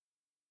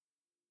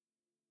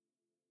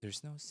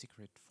There's no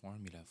secret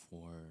formula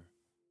for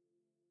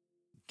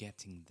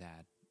getting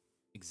that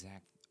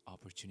exact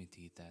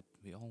opportunity that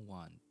we all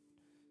want.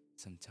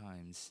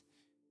 Sometimes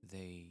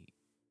they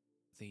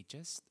they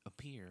just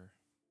appear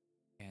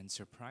and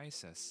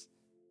surprise us,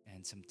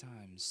 and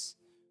sometimes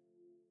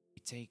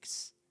it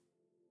takes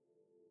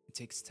it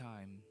takes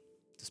time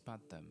to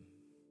spot them,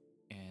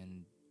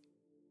 and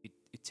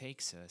it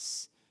takes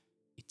us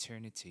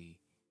eternity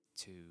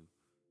to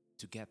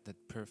to get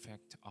that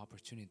perfect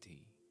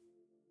opportunity.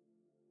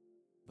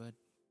 But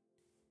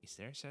is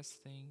there such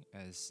thing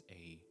as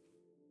a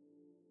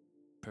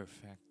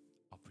perfect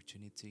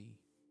opportunity?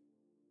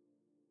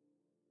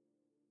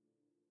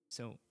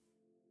 So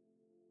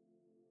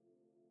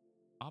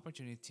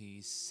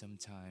opportunities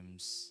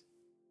sometimes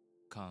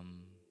come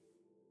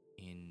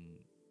in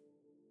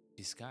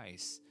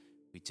disguise.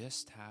 We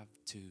just have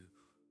to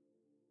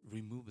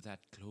remove that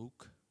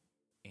cloak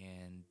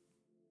and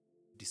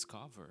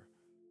discover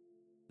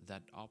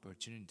that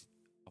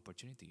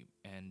opportunity,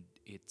 and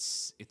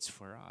it's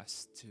for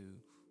us to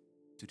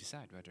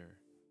decide whether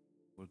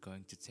we're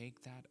going to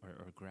take that,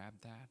 or grab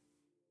that,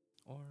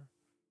 or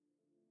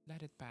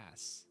let it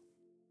pass.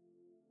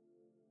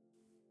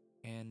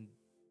 And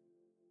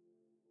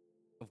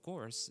of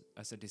course,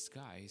 as a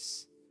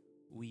disguise,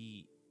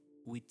 we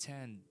we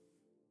tend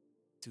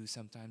to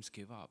sometimes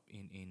give up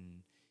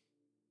in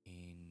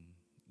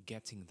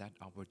getting that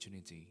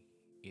opportunity.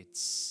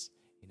 It's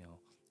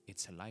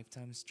it's a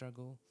lifetime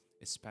struggle,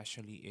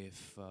 especially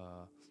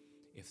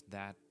if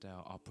that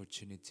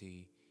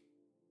opportunity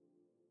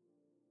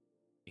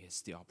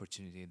is the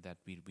opportunity that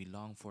we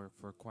long for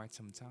quite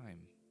some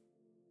time.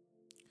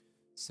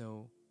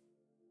 So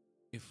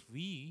if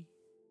we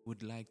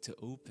would like to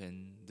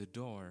open the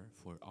door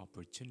for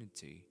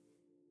opportunity,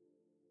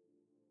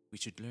 we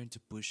should learn to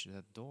push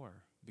that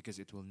door, because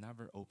it will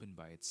never open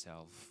by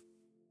itself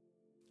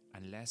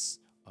unless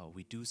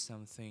we do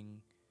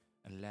something,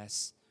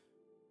 unless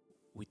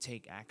we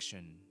take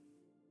action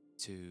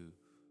to,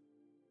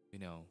 you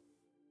know,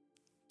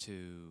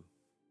 to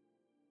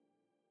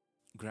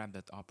grab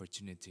that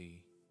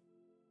opportunity.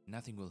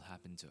 Nothing will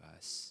happen to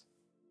us.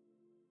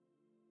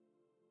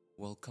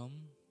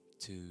 Welcome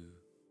to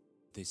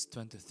this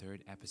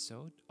 23rd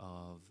episode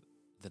of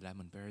the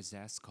Lemon Bear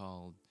Zest,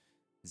 called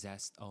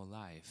Zest O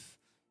Life.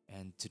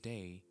 And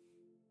today,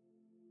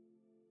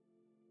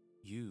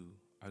 you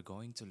are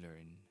going to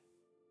learn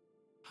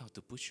how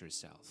to push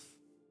yourself.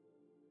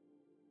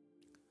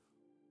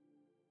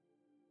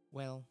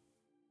 Well,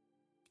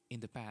 in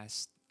the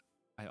past,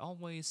 I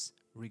always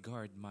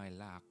regard my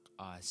luck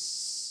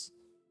as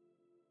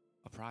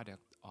a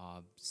product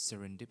of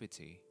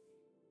serendipity.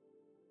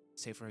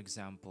 Say, for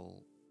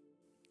example,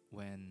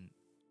 when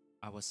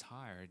I was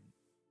hired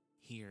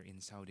here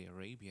in Saudi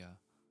Arabia,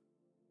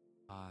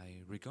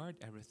 I regard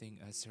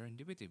everything as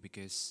serendipity,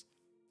 because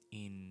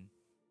in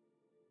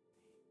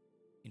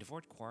in the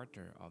fourth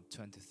quarter of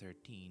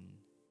 2013,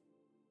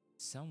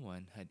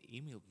 someone had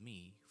emailed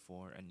me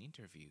for an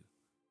interview.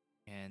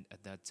 And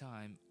at that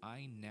time,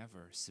 I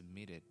never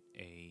submitted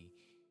a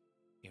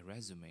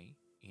resume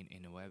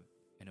in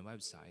a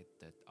website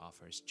that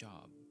offers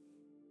job.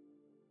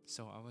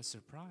 So I was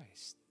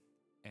surprised,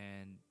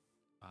 and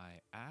I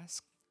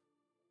asked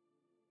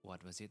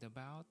what was it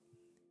about.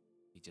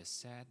 He just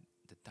said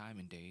the time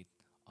and date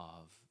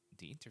of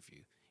the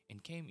interview.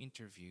 And came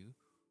interview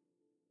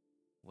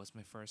was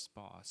my first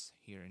boss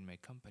here in my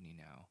company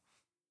now.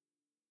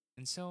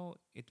 And so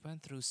it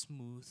went through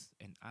smooth,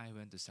 and I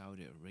went to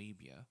Saudi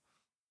Arabia.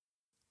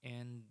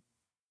 And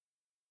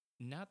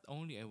not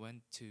only I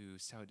went to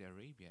Saudi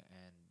Arabia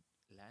and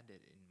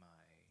landed in my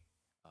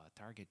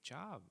target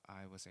job,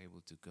 I was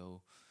able to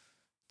go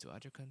to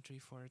other country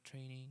for a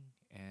training,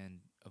 and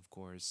of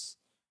course,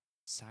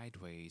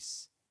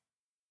 sideways,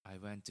 I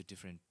went to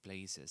different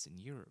places in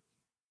Europe.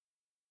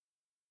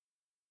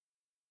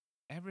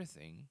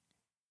 Everything,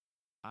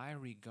 I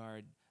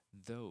regard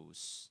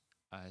those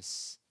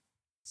as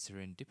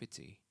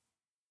serendipity,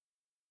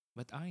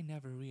 but I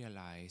never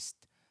realized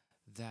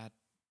that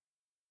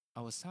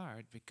I was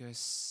hired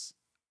because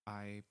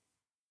I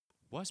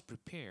was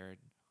prepared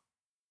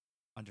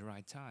on the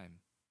right time.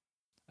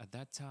 At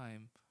that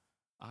time,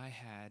 I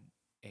had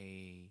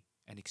a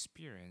an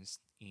experience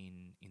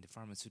in the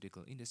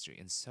pharmaceutical industry,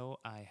 and so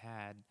I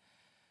had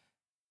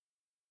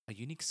a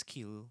unique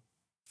skill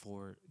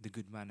for the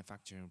good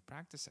manufacturing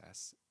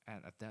practices.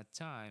 And at that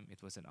time,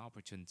 it was an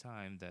opportune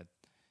time that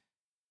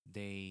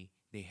they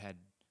had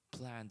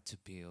planned to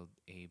build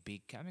a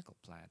big chemical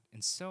plant.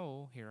 And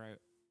so here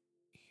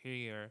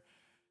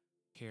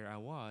here I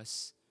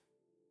was,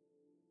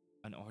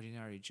 an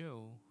ordinary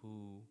Joe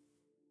who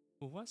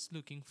was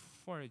looking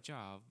for a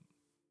job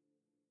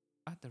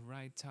at the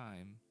right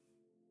time,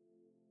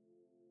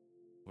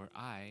 where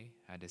I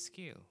had a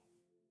skill.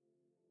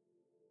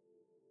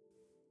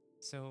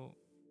 So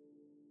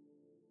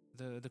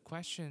the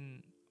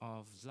question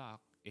of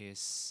luck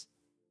is,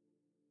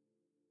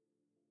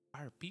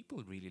 are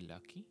people really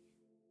lucky?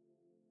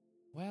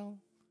 Well,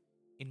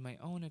 in my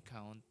own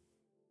account,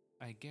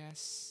 I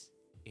guess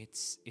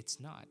it's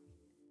not.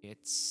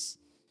 It's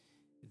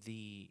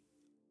the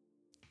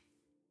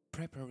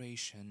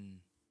preparation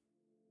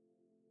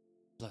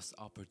plus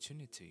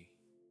opportunity.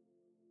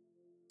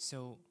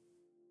 So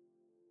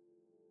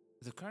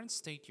the current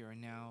state you're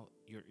now,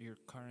 your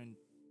current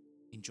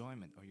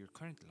enjoyment or your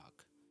current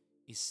luck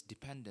is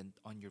dependent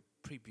on your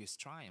previous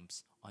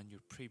triumphs, on your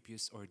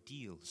previous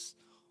ordeals,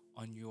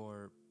 on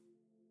your,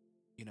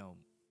 you know,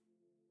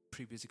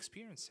 previous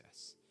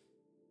experiences.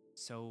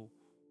 So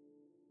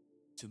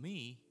to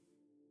me,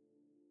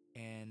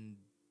 and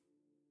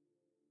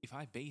if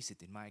I base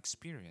it in my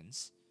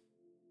experience,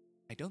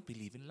 I don't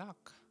believe in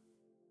luck.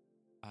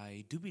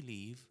 I do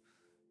believe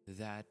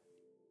that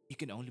you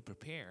can only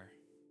prepare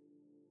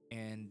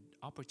and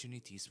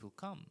opportunities will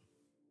come.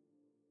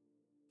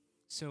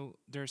 So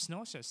there's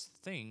no such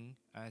thing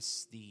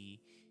as the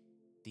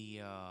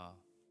the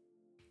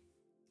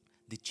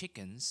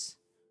chickens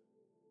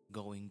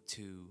going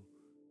to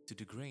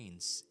the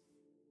grains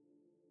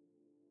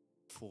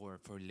for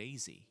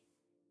lazy.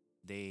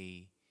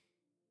 They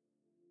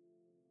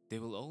they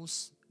will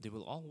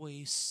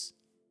always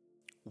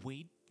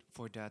wait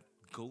for that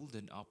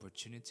golden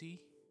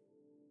opportunity.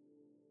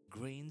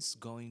 Grains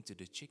going to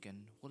the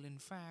chicken. Well, in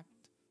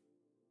fact,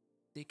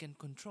 they can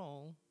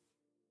control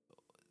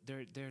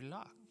their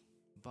luck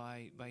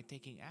by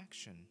taking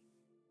action.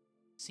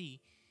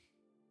 See,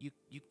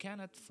 you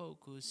cannot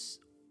focus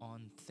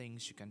on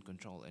things you can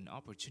control, and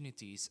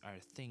opportunities are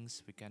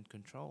things we can't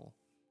control.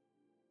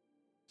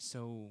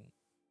 So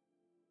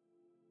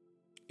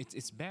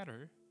it's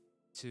better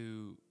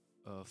to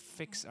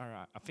fix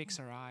our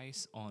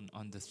eyes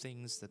on the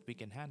things that we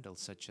can handle,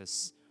 such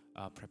as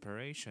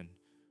preparation.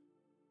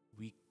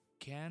 We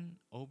can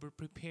over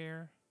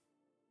prepare,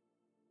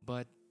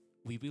 but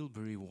we will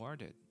be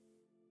rewarded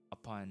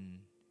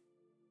upon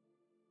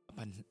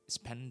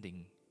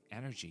spending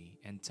energy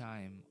and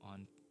time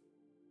on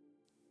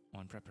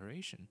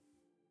preparation,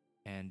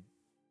 and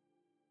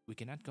we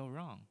cannot go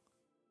wrong.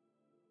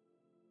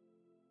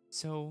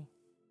 So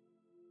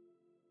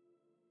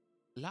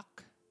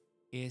luck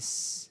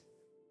is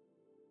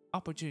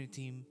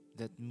opportunity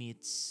that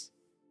meets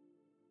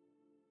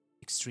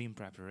extreme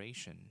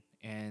preparation,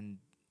 and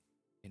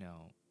you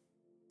know,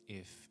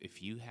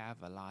 if you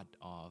have a lot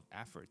of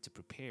effort to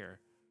prepare,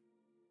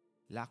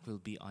 luck will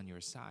be on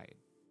your side.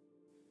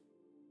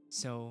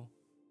 So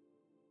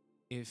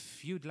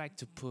if you'd like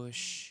to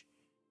push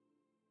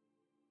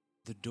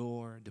the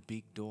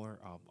big door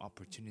of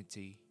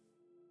opportunity,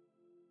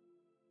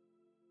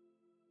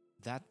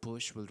 that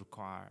push will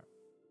require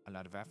a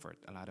lot of effort,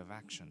 a lot of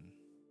action.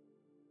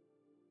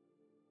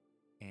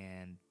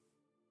 And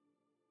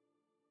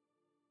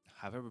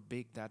however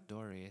big that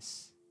door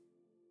is,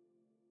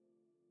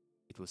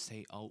 it will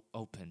stay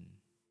open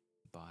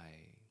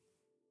by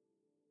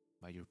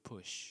your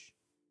push,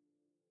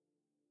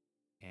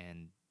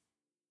 and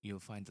you'll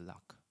find the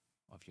luck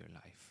of your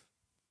life.